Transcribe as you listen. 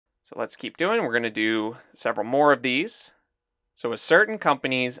So let's keep doing. We're going to do several more of these. So a certain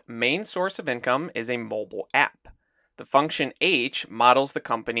company's main source of income is a mobile app. The function H models the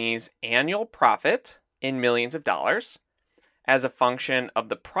company's annual profit in millions of dollars as a function of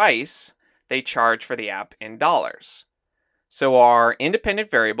the price they charge for the app in dollars. So our independent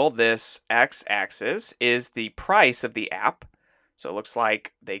variable, this x-axis, is the price of the app. So it looks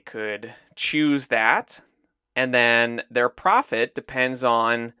like they could choose that. And then their profit depends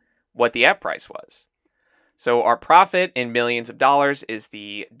on what the app price was. So our profit in millions of dollars is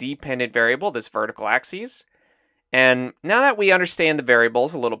the dependent variable, this vertical axis. And now that we understand the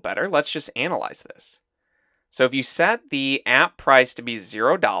variables a little better, let's just analyze this. So if you set the app price to be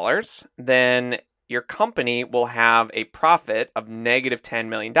 $0, then your company will have a profit of negative $10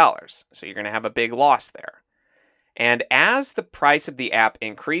 million. So you're going to have a big loss there. And as the price of the app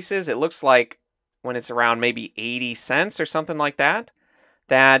increases, it looks like when it's around maybe 80 cents or something like that,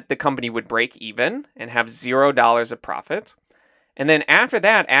 that the company would break even and have $0 of profit. And then after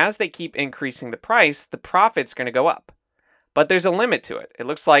that, as they keep increasing the price, the profit's going to go up. But there's a limit to it. It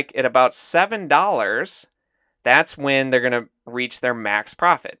looks like at about $7, that's when they're going to reach their max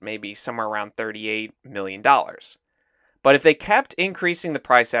profit, maybe somewhere around $38 million. But if they kept increasing the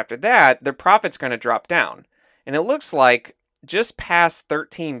price after that, their profit's going to drop down. And it looks like just past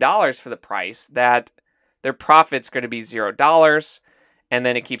 $13 for the price that their profit's going to be $0. And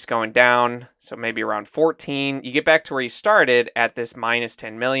then it keeps going down. So maybe around 14, you get back to where you started at this minus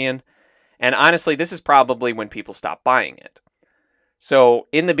 10 million. And honestly, this is probably when people stop buying it. So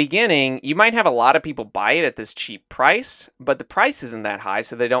in the beginning, you might have a lot of people buy it at this cheap price, but the price isn't that high,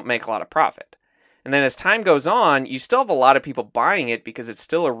 so they don't make a lot of profit. And then as time goes on, you still have a lot of people buying it because it's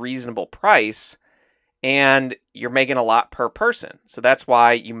still a reasonable price and you're making a lot per person. So that's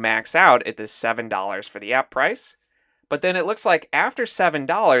why you max out at this $7 for the app price. But then it looks like after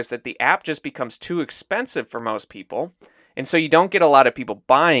 $7 that the app just becomes too expensive for most people. And so you don't get a lot of people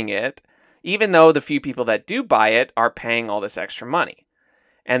buying it, even though the few people that do buy it are paying all this extra money.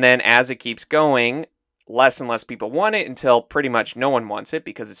 And then as it keeps going, less and less people want it until pretty much no one wants it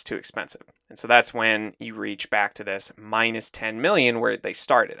because it's too expensive. And so that's when you reach back to this minus 10 million where they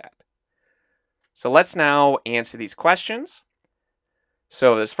started at. So let's now answer these questions.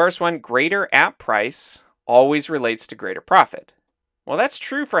 So this first one, greater app price always relates to greater profit. Well, that's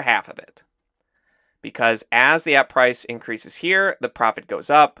true for half of it. Because as the app price increases here, the profit goes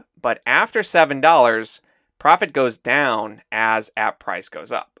up. But after $7, profit goes down as app price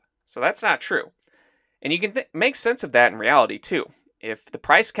goes up. So that's not true. And you can make sense of that in reality too. If the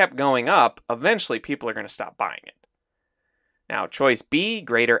price kept going up, eventually people are going to stop buying it. Now, choice B,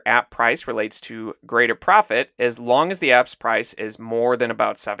 greater app price relates to greater profit as long as the app's price is more than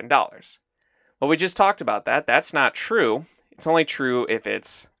about $7. Well, we just talked about that. That's not true. It's only true if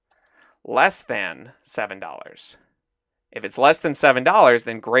it's less than $7. If it's less than $7,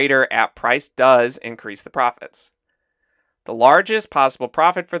 then greater app price does increase the profits. The largest possible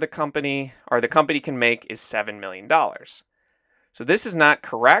profit for the company can make is $7 million. So this is not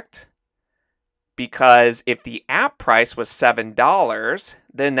correct because if the app price was $7,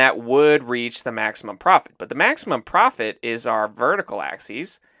 then that would reach the maximum profit. But the maximum profit is our vertical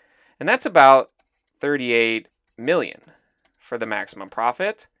axis, and that's about 38 million for the maximum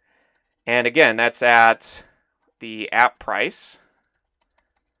profit. And again, that's at the app price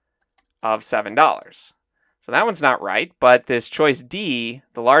of $7. So that one's not right, but this choice D,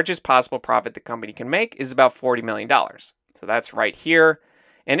 the largest possible profit the company can make is about $40 million. So that's right here,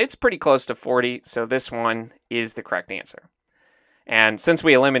 and it's pretty close to 40, so this one is the correct answer. And since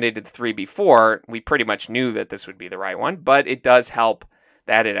we eliminated the 3 before, we pretty much knew that this would be the right one, but it does help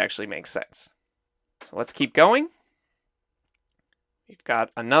that it actually makes sense. So let's keep going. We've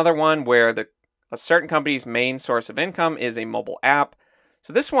got another one where a certain company's main source of income is a mobile app.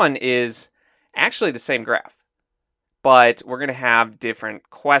 So this one is actually the same graph, but we're going to have different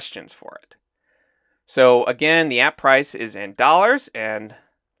questions for it. So again, the app price is in dollars, and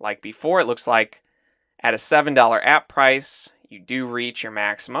like before, it looks like at a $7 app price, you do reach your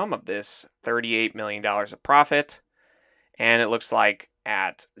maximum of this $38 million of profit. And it looks like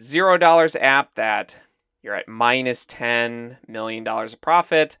at $0 app that you're at minus $10 million of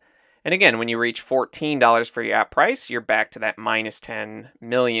profit. And again, when you reach $14 for your app price, you're back to that minus 10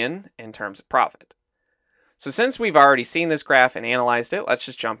 million in terms of profit. So since we've already seen this graph and analyzed it, let's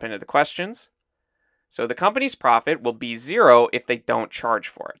just jump into the questions. So the company's profit will be 0 if they don't charge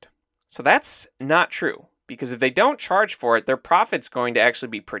for it. So that's not true, because if they don't charge for it, their profit's going to actually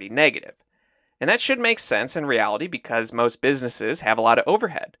be pretty negative. And that should make sense in reality because most businesses have a lot of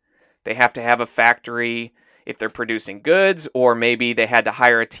overhead. They have to have a factory if they're producing goods, or maybe they had to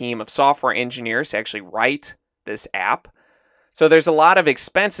hire a team of software engineers to actually write this app. So there's a lot of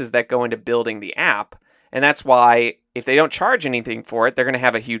expenses that go into building the app, and that's why if they don't charge anything for it, they're going to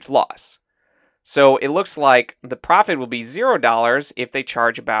have a huge loss. So it looks like the profit will be $0 if they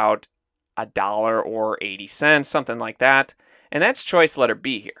charge about $1 or 80 cents, something like that. And that's choice letter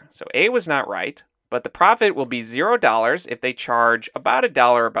B here. So A was not right, but the profit will be $0 if they charge about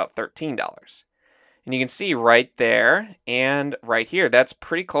 $1, about $13. And you can see right there and right here, that's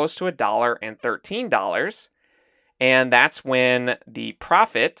pretty close to $1 and $13. And that's when the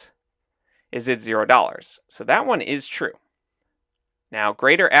profit is at $0. So that one is true. Now,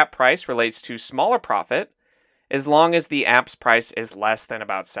 greater app price relates to smaller profit as long as the app's price is less than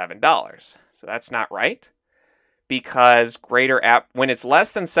about $7. So that's not right, because greater app, when it's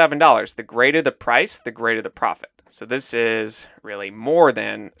less than $7, the greater the price, the greater the profit. So this is really more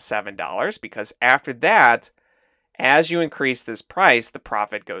than $7, because after that, as you increase this price, the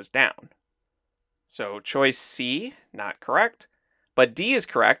profit goes down. So choice C, not correct, but D is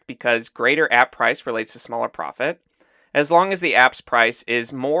correct because greater app price relates to smaller profit as long as the app's price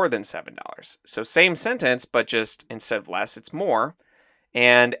is more than $7. So same sentence, but just instead of less, it's more.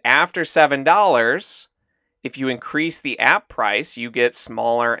 And after $7, if you increase the app price, you get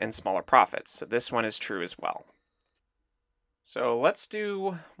smaller and smaller profits. So this one is true as well. So let's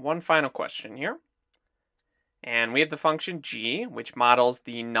do one final question here. And we have the function g, which models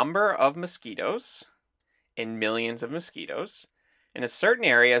the number of mosquitoes in millions of mosquitoes in a certain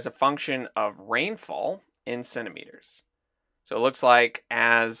area as a function of rainfall in centimeters. So it looks like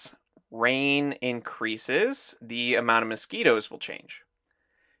as rain increases, the amount of mosquitoes will change.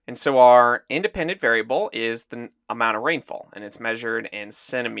 And so our independent variable is the amount of rainfall, and it's measured in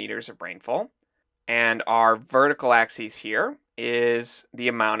centimeters of rainfall. And our vertical axis here is the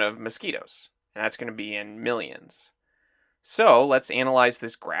amount of mosquitoes, and that's going to be in millions. So let's analyze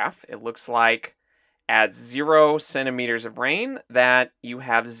this graph. It looks like at 0 centimeters of rain that you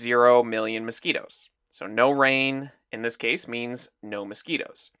have 0 million mosquitoes. So no rain in this case means no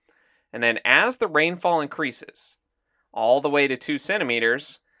mosquitoes. And then as the rainfall increases all the way to 2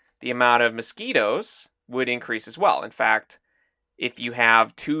 centimeters, the amount of mosquitoes would increase as well. In fact, if you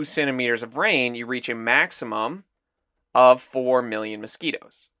have 2 centimeters of rain, you reach a maximum of 4 million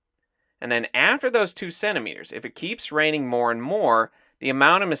mosquitoes. And then after those 2 centimeters, if it keeps raining more and more, the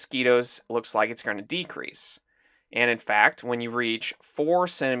amount of mosquitoes looks like it's going to decrease. And in fact, when you reach 4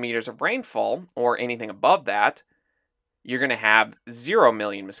 centimeters of rainfall or anything above that, you're going to have 0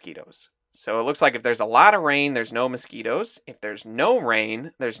 million mosquitoes. So it looks like if there's a lot of rain, there's no mosquitoes. If there's no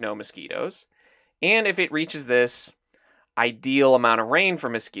rain, there's no mosquitoes. And if it reaches this ideal amount of rain for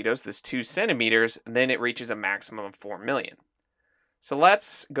mosquitoes, this 2 centimeters, then it reaches a maximum of 4 million. So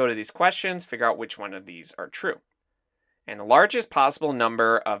let's go to these questions, figure out which one of these are true. And the largest possible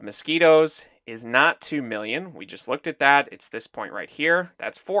number of mosquitoes is not 2 million. We just looked at that. It's this point right here.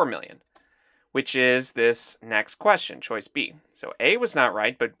 That's 4 million, which is this next question, choice B. So A was not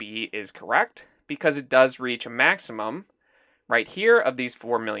right, but B is correct because it does reach a maximum right here of these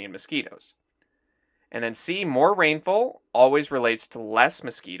 4 million mosquitoes. And then C, more rainfall always relates to less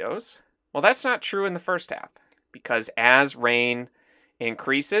mosquitoes. Well, that's not true in the first half because as rain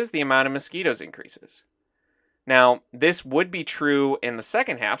increases, the amount of mosquitoes increases. Now, this would be true in the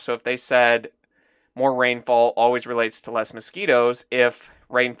second half. So if they said more rainfall always relates to less mosquitoes, if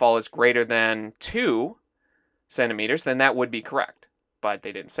rainfall is greater than 2 centimeters, then that would be correct. But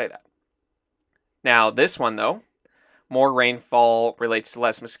they didn't say that. Now, this one, though, more rainfall relates to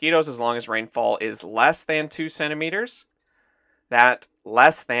less mosquitoes as long as rainfall is less than 2 centimeters. That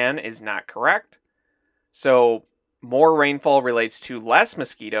less than is not correct. So more rainfall relates to less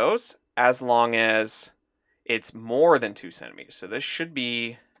mosquitoes as long as it's more than 2 centimeters. So this should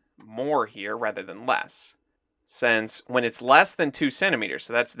be more here rather than less. Since when it's less than 2 centimeters,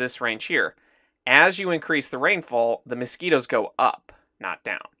 so that's this range here, as you increase the rainfall, the mosquitoes go up, not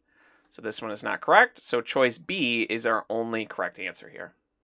down. So this one is not correct. So choice B is our only correct answer here.